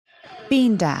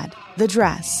Bean Dad, The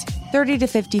Dress, 30 to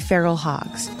 50 Feral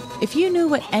Hogs. If you knew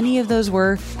what any of those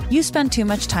were, you spend too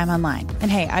much time online.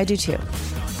 And hey, I do too.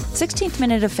 16th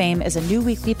Minute of Fame is a new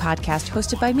weekly podcast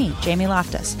hosted by me, Jamie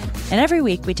Loftus. And every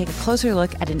week we take a closer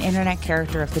look at an internet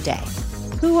character of the day.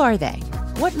 Who are they?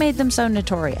 What made them so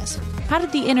notorious? How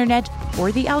did the internet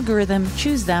or the algorithm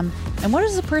choose them? And what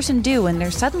does a person do when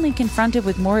they're suddenly confronted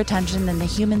with more attention than the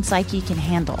human psyche can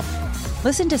handle?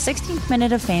 Listen to 16th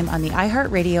Minute of Fame on the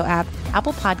iHeartRadio app,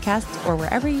 Apple Podcasts, or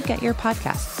wherever you get your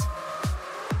podcasts.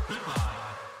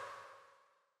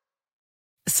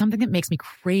 Something that makes me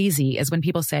crazy is when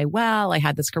people say, well, I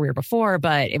had this career before,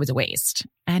 but it was a waste.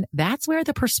 And that's where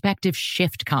the perspective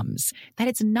shift comes, that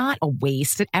it's not a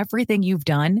waste, that everything you've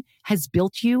done has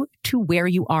built you to where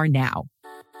you are now.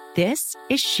 This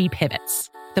is She Pivots,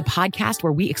 the podcast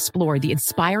where we explore the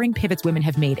inspiring pivots women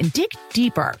have made and dig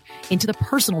deeper into the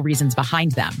personal reasons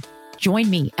behind them. Join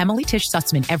me, Emily Tish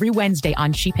Sussman, every Wednesday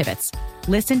on She Pivots.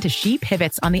 Listen to She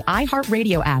Pivots on the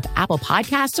iHeartRadio app, Apple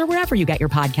Podcasts, or wherever you get your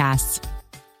podcasts.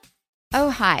 Oh,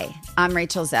 hi, I'm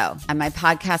Rachel Zoe, and my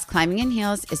podcast, Climbing in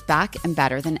Heels, is back and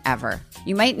better than ever.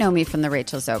 You might know me from the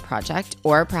Rachel Zoe Project,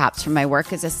 or perhaps from my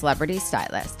work as a celebrity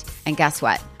stylist. And guess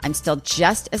what? I'm still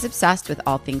just as obsessed with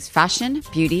all things fashion,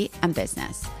 beauty, and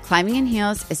business. Climbing in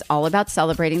Heels is all about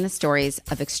celebrating the stories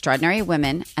of extraordinary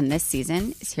women, and this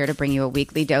season is here to bring you a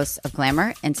weekly dose of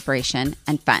glamour, inspiration,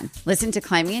 and fun. Listen to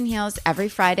Climbing in Heels every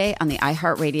Friday on the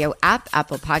iHeartRadio app,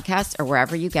 Apple Podcasts, or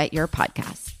wherever you get your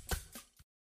podcasts.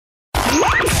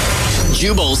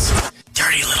 Jubal's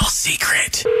dirty little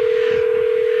secret.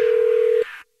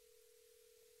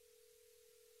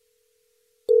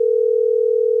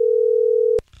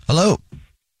 Hello.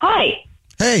 Hi.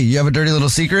 Hey, you have a dirty little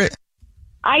secret?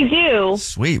 I do.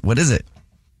 Sweet. What is it?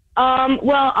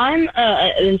 Well, I'm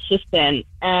an assistant,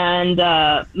 and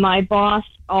my boss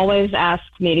always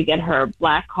asks me to get her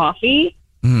black coffee.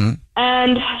 Mm-hmm.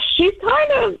 And she's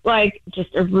kind of like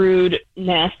just a rude,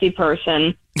 nasty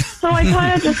person. So I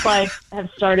kind of just like have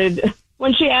started,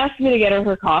 when she asks me to get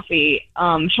her coffee,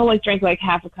 she'll like drink like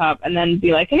half a cup and then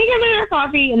be like, can you get me her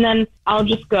coffee? And then I'll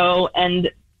just go and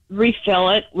refill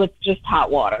it with just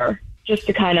hot water just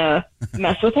to kind of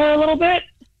mess with her a little bit.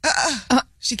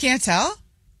 She can't tell?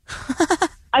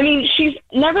 I mean, she's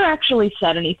never actually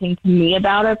said anything to me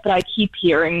about it, but I keep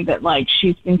hearing that, like,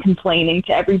 she's been complaining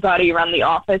to everybody around the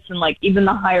office and, like, even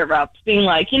the higher-ups being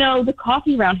like, you know, the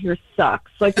coffee around here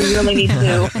sucks. Like, we really need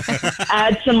to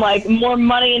add some, like, more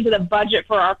money into the budget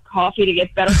for our coffee to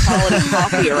get better quality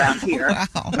coffee around here. Wow.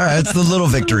 All right, it's the little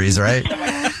victories, right?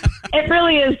 It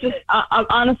really is just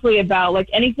honestly about, like,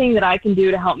 anything that I can do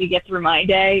to help me get through my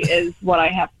day is what I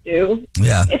have to do.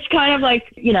 Yeah. It's kind of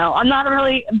like, you know, I'm not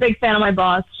really a big fan of my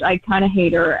boss. I kind of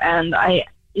hate her, and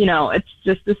it's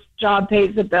just this job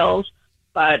pays the bills.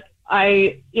 But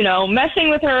messing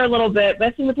with her a little bit,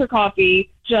 messing with her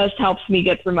coffee just helps me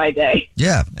get through my day.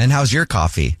 Yeah. And how's your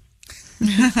coffee?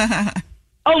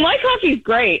 Oh, my coffee's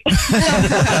great. All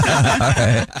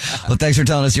right. Well, thanks for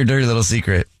telling us your dirty little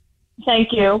secret.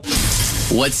 Thank you.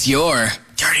 What's your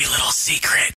dirty little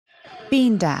secret?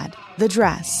 Bean Dad, The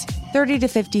Dress, 30 to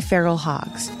 50 Feral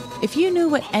Hogs. If you knew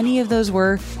what any of those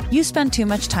were, you spend too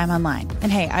much time online.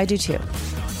 And hey, I do too.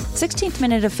 16th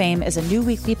Minute of Fame is a new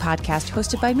weekly podcast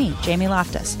hosted by me, Jamie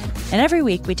Loftus. And every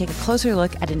week we take a closer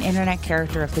look at an internet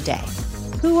character of the day.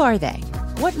 Who are they?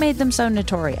 What made them so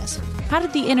notorious? How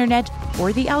did the internet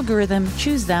or the algorithm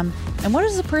choose them? And what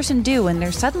does a person do when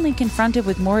they're suddenly confronted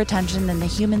with more attention than the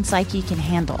human psyche can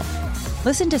handle?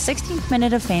 Listen to 16th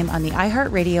Minute of Fame on the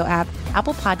iHeartRadio app,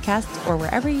 Apple Podcasts, or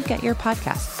wherever you get your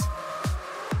podcasts.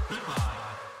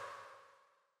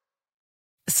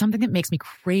 Something that makes me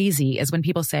crazy is when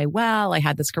people say, well, I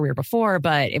had this career before,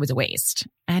 but it was a waste.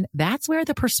 And that's where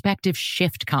the perspective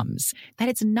shift comes, that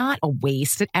it's not a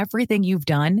waste, that everything you've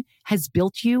done has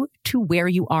built you to where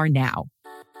you are now.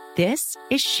 This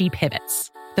is She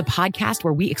Pivots, the podcast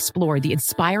where we explore the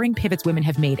inspiring pivots women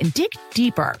have made and dig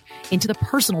deeper into the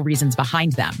personal reasons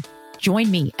behind them. Join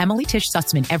me, Emily Tish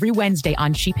Sussman, every Wednesday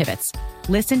on She Pivots.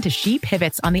 Listen to She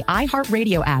Pivots on the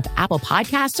iHeartRadio app, Apple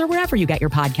Podcasts, or wherever you get your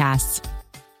podcasts.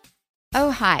 Oh,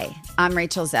 hi, I'm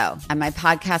Rachel Zoe, and my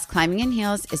podcast, Climbing in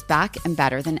Heels, is back and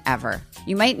better than ever.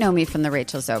 You might know me from the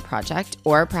Rachel Zoe Project,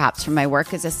 or perhaps from my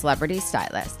work as a celebrity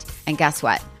stylist. And guess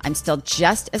what? I'm still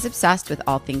just as obsessed with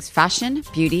all things fashion,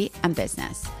 beauty, and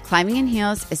business. Climbing in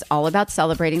Heels is all about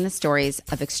celebrating the stories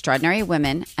of extraordinary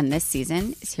women, and this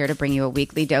season is here to bring you a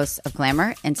weekly dose of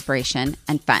glamour, inspiration,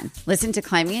 and fun. Listen to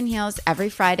Climbing in Heels every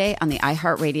Friday on the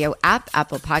iHeartRadio app,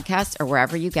 Apple Podcasts, or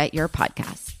wherever you get your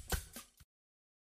podcasts.